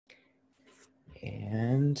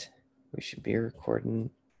And we should be recording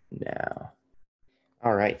now.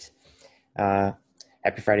 All right.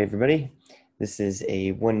 Happy Friday, everybody. This is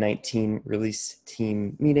a 119 release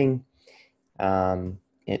team meeting.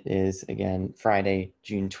 It is, again, Friday,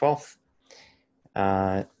 June 12th.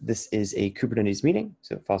 This is a Kubernetes meeting,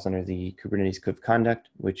 so it falls under the Kubernetes Code of Conduct,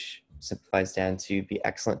 which simplifies down to be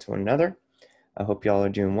excellent to one another. I hope y'all are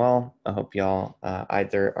doing well. I hope y'all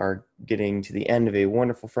either are getting to the end of a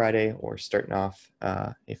wonderful Friday or starting off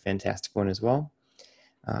a fantastic one as well.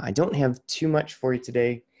 I don't have too much for you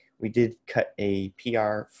today. We did cut a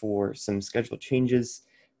PR for some schedule changes.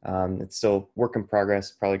 It's still work in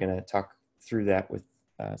progress. Probably going to talk through that with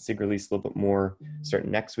SIG release a little bit more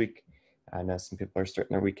starting next week. I know some people are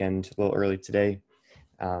starting their weekend a little early today.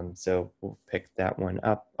 So we'll pick that one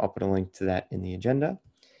up. I'll put a link to that in the agenda.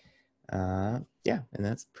 Yeah, and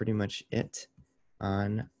that's pretty much it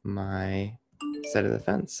on my side of the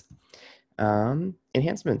fence.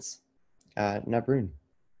 Enhancements, Nabrun.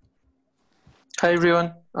 Hi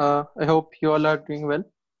everyone, I hope you all are doing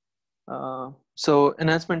well. So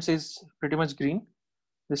enhancements is pretty much green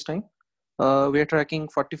this time. We are tracking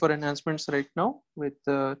 44 enhancements right now with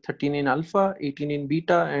 13 in alpha, 18 in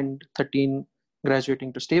beta, and 13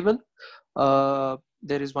 graduating to stable.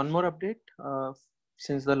 There is one more update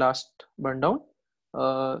since the last burndown.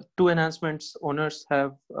 2 enhancements owners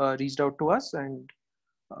have reached out to us and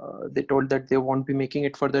they told that they won't be making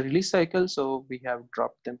it for the release cycle, so we have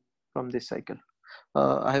dropped them from this cycle.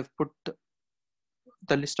 I have put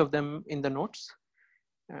the list of them in the notes,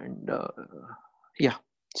 and yeah,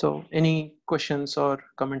 so any questions or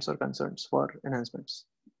comments or concerns for enhancements?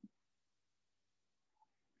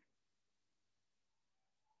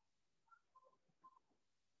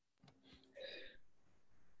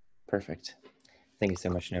 Perfect. Thank you so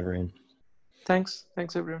much, Nabrun. Thanks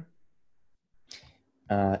everyone.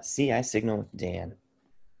 CI Signal with Dan.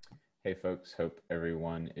 Hey folks, hope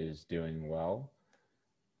everyone is doing well.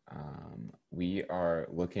 We are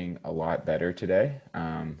looking a lot better today.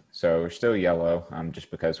 So we're still yellow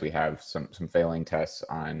just because we have some failing tests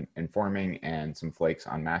on informing and some flakes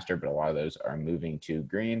on master, but a lot of those are moving to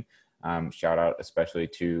green. Shout out especially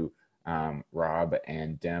to Rob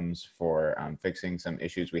and Dims for fixing some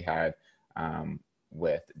issues we had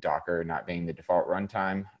with Docker not being the default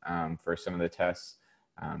runtime for some of the tests.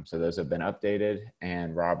 So those have been updated,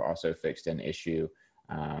 and Rob also fixed an issue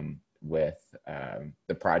with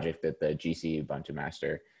the project that the GC Ubuntu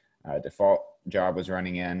master default job was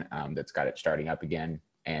running in that's got it starting up again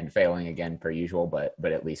and failing again per usual, but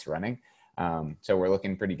at least running. So we're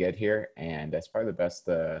looking pretty good here, and that's probably the best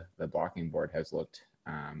the blocking board has looked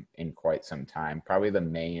in quite some time. Probably the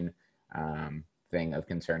main thing of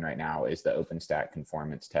concern right now is the OpenStack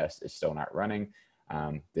conformance test is still not running.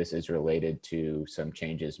 This is related to some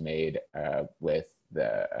changes made with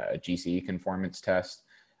the GCE conformance test.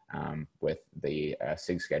 With the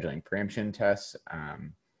SIG scheduling preemption tests.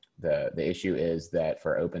 The issue is that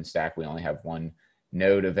for OpenStack, we only have one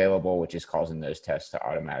node available, which is causing those tests to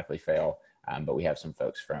automatically fail. But we have some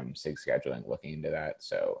folks from SIG scheduling looking into that.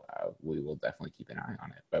 So we will definitely keep an eye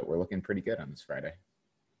on it. But we're looking pretty good on this Friday.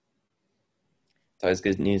 It's always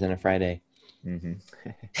good news on a Friday. Mm-hmm.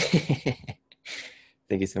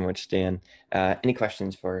 Thank you so much, Dan. Any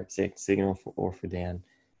questions for Signal or for Dan?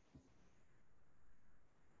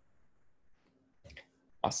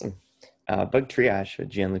 Awesome. Bug triage with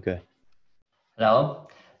Gianluca. Hello.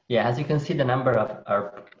 Yeah, as you can see, the number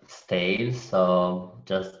are stale, so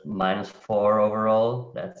just -4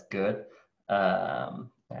 overall. That's good.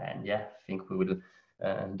 And yeah, I think we will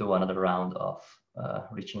do another round of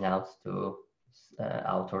reaching out to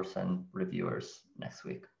authors and reviewers next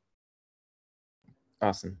week.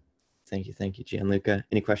 Awesome. Thank you, Gianluca.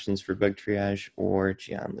 Any questions for bug triage or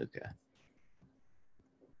Gianluca?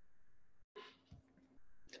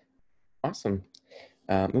 Awesome.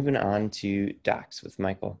 Moving on to docs with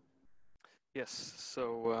Michael. Yes,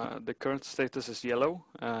 so the current status is yellow.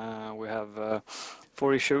 We have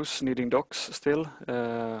 4 issues needing docs still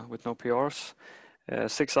with no PRs,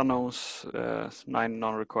 6 unknowns, 9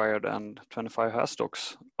 non-required, and 25 has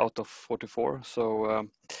docs out of 44. So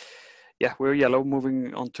yeah, we're yellow,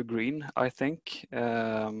 moving on to green, I think.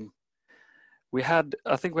 We had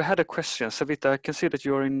a question. Savita, I can see that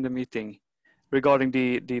you're in the meeting regarding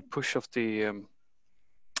the push of the,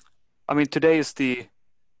 I mean, today is the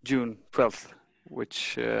June 12th,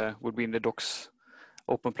 which would be in the docs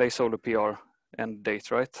open placeholder PR end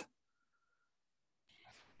date, right?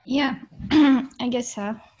 Yeah, I guess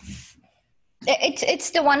so.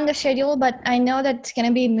 It's the one, the schedule, but I know that it's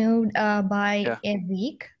gonna be moved by a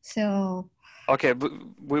week. So okay, but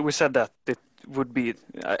we said that would be.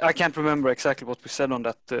 I can't remember exactly what we said on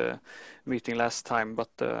that meeting last time, but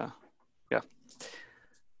yeah.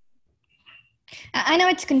 I know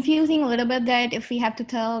it's confusing a little bit that if we have to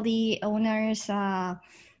tell the owners that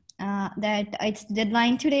it's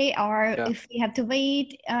deadline today, or if we have to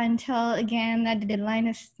wait until again that the deadline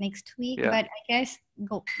is next week. But I guess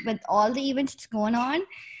with all the events going on,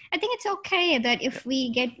 I think it's okay that if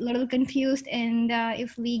we get a little confused and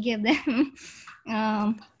if we give them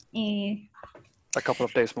a couple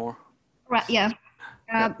of days more. Right. Yeah.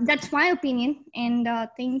 That's my opinion. And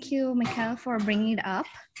thank you, Mikhail, for bringing it up.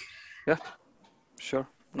 Yeah. Sure.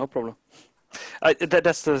 No problem.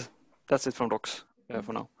 That's it from Docs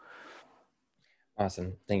for now.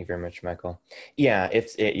 Awesome. Thank you very much, Michael. Yeah,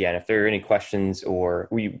 if there are any questions, or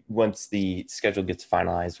once the schedule gets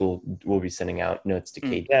finalized, we'll be sending out notes to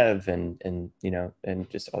KDev and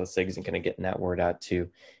just all the SIGs and kind of getting that word out too,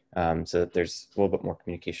 so that there's a little bit more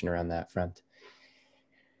communication around that front.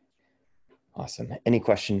 Awesome. Any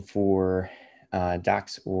question for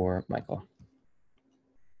Docs or Michael?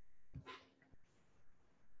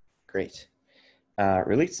 Great.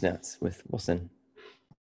 Release notes with Wilson.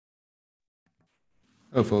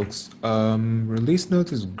 Oh, folks. Release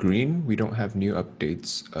note is green. We don't have new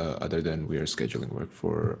updates other than we are scheduling work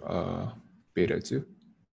for beta 2.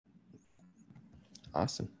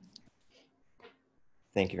 Awesome.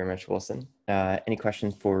 Thank you very much, Wilson. Any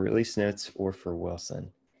questions for release notes or for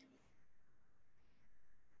Wilson?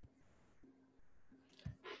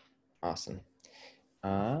 Awesome.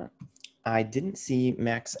 I didn't see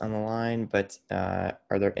Max on the line, but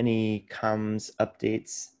are there any comms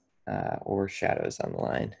updates or shadows on the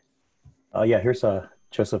line? Yeah, here's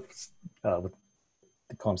Joseph with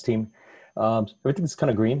the comms team. Everything's kind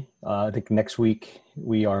of green. I think next week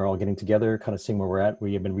we are all getting together, kind of seeing where we're at.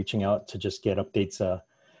 We have been reaching out to just get updates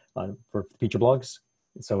for feature blogs.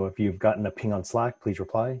 So if you've gotten a ping on Slack, please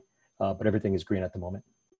reply. But everything is green at the moment.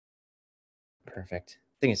 Perfect.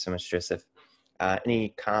 Thank you so much, Joseph.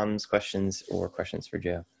 Any comms questions or questions for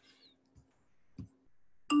Joe?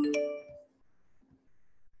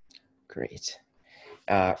 Great.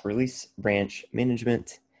 Release branch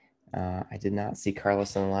management. I did not see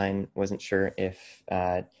Carlos on the line. Wasn't sure if,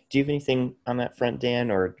 do you have anything on that front,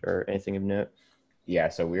 Dan, or anything of note? Yeah,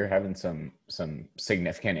 so we're having some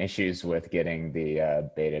significant issues with getting the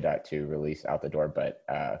beta.2 release out the door, but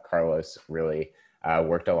Carlos really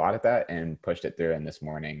worked a lot at that and pushed it through. And this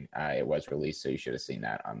morning it was released, so you should have seen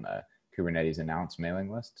that on the Kubernetes announce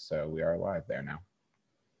mailing list. So we are live there now.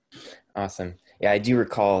 Awesome. Yeah, I do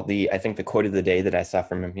recall I think the quote of the day that I saw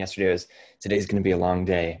from him yesterday was, "Today's going to be a long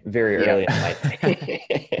day," very early at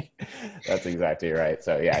night. That's exactly right.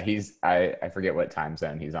 So yeah, I forget what time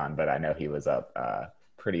zone he's on, but I know he was up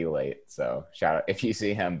pretty late. So shout out, if you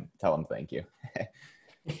see him, tell him thank you.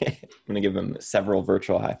 I'm going to give him several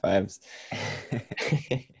virtual high fives.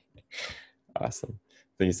 Awesome.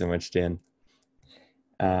 Thank you so much, Dan.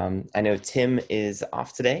 I know Tim is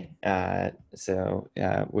off today, so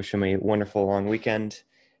wish him a wonderful long weekend.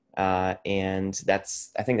 And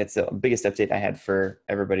I think that's the biggest update I had for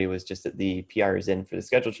everybody, was just that the PR is in for the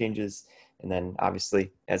schedule changes. And then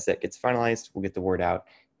obviously as that gets finalized, we'll get the word out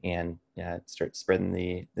and start spreading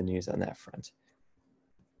the news on that front.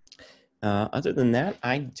 Other than that,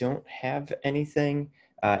 I don't have anything,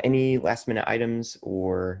 any last minute items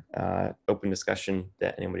or open discussion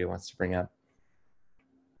that anybody wants to bring up.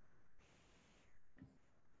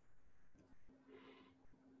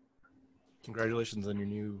 Congratulations on your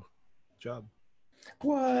new job.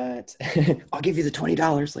 What? I'll give you the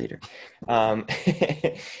 $20 later.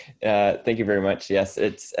 Thank you very much. Yes,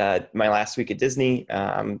 it's my last week at Disney.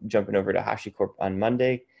 I'm jumping over to HashiCorp on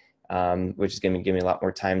Monday, which is going to give me a lot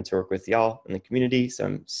more time to work with y'all in the community. So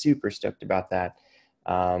I'm super stoked about that.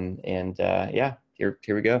 Yeah, here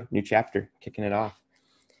we go. New chapter, kicking it off.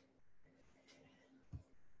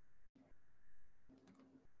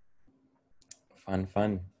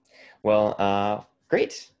 Fun. Well,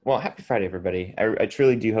 great. Well, happy Friday, everybody. I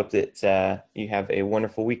truly do hope that you have a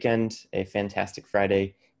wonderful weekend, a fantastic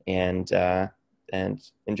Friday, and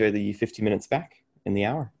enjoy the 50 minutes back in the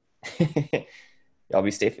hour. Y'all be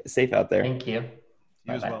safe out there. Thank you.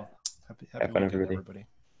 You as well. Happy have fun, weekend, everybody.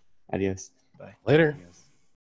 Adios. Bye. Later. Adios.